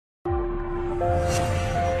Hey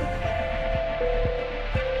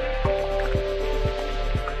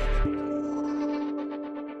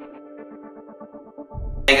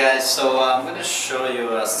guys, so I'm going to show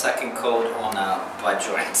you a second coat on butt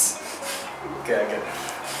joints.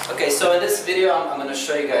 Okay, so in this video I'm going to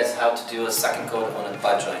show you guys how to do a second coat on a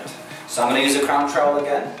butt joint. So I'm going to use a crown trowel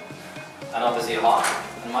again, and obviously hot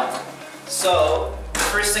and mud. So the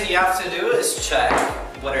first thing you have to do is check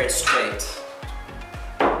whether it's straight.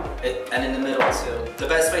 And in the middle too. The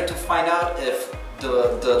best way to find out if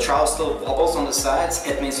the trowel still wobbles on the sides,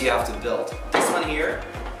 it means you have to build. This one here,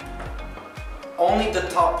 only the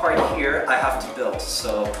top part here I have to build.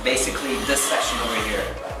 So basically this section over here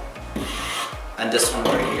and this one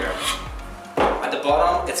over here. At the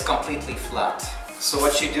bottom it's completely flat. So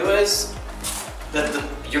what you do is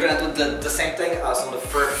you're gonna do the same thing as on the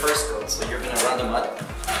first coat. So you're gonna run the mud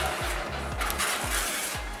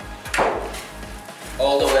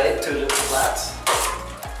all the way to the flat.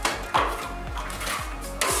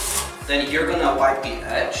 Then you're gonna wipe the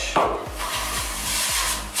edge.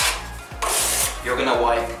 You're gonna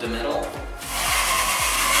wipe the middle.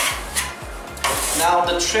 Now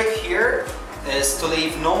the trick here is to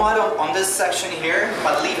leave no mud on this section here,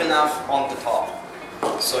 but leave enough on the top.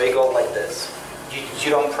 So you go like this. You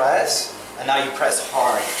don't press, and now you press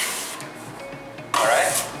hard.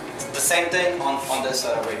 Alright? The same thing on this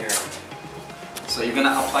side over here. So you're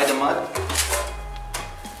gonna apply the mud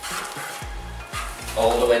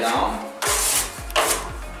all the way down.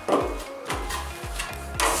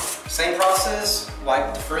 Same process,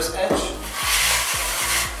 wipe the first edge,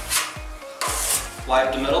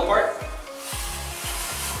 wipe the middle part,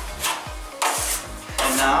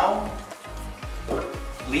 and now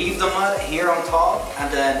leave the mud here on top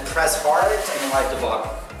and then press hard and wipe the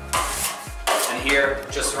bottom. And here,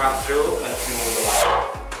 just run through and remove the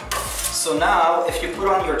wire. So now, if you put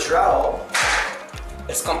on your trowel,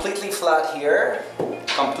 it's completely flat here,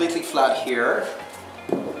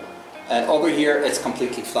 and over here it's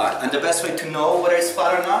completely flat. And the best way to know whether it's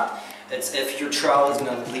flat or not, it's if your trowel is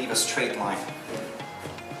going to leave a straight line,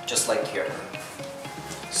 just like here.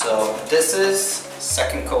 So this is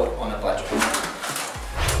second coat on a butt joint.